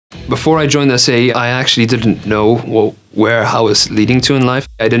Before I joined the SAE, I actually didn't know where I was leading to in life.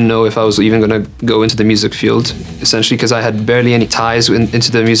 I didn't know if I was even going to go into the music field, essentially because I had barely any ties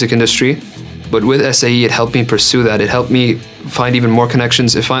into the music industry. But with SAE, it helped me pursue that. It helped me find even more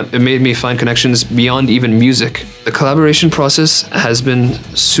connections. It made me find connections beyond even music. The collaboration process has been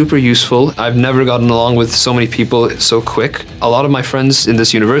super useful. I've never gotten along with so many people so quick. A lot of my friends in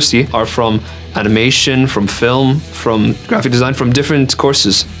this university are from animation, from film, from graphic design, from different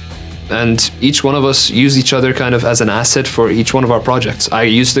courses. And each one of us use each other kind of as an asset for each one of our projects. I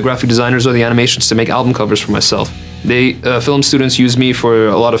use the graphic designers or the animations to make album covers for myself. Film students use me for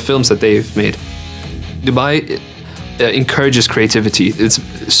a lot of films that they've made. Dubai encourages creativity. It's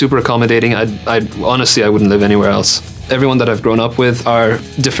super accommodating. Honestly, I wouldn't live anywhere else. Everyone that I've grown up with are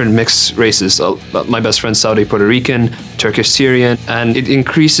different mixed races. My best friend's Saudi Puerto Rican, Turkish Syrian, and it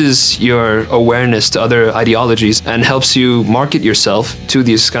increases your awareness to other ideologies and helps you market yourself to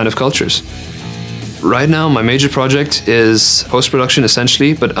these kind of cultures. Right now, my major project is post-production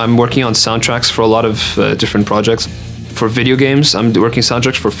essentially, but I'm working on soundtracks for a lot of different projects. For video games, I'm working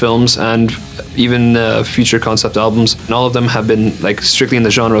soundtracks for films and even future concept albums. And all of them have been like strictly in the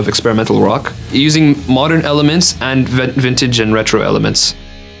genre of experimental rock, using modern elements and vintage and retro elements.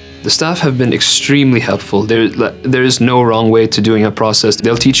 The staff have been extremely helpful. There is no wrong way to doing a process.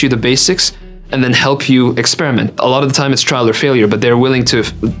 They'll teach you the basics and then help you experiment. A lot of the time it's trial or failure, but they're willing to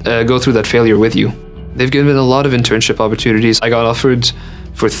go through that failure with you. They've given a lot of internship opportunities. I got offered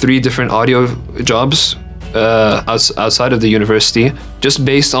for 3 different audio jobs outside of the university, just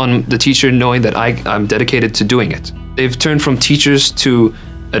based on the teacher knowing that I'm dedicated to doing it. They've turned from teachers to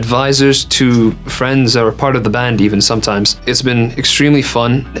advisors to friends or part of the band even sometimes. It's been extremely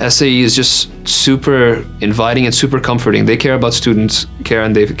fun. SAE is just super inviting and super comforting. They care about students' care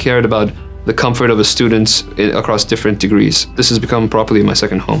and they've cared about the comfort of a student across different degrees. This has become properly my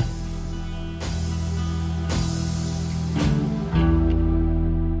second home.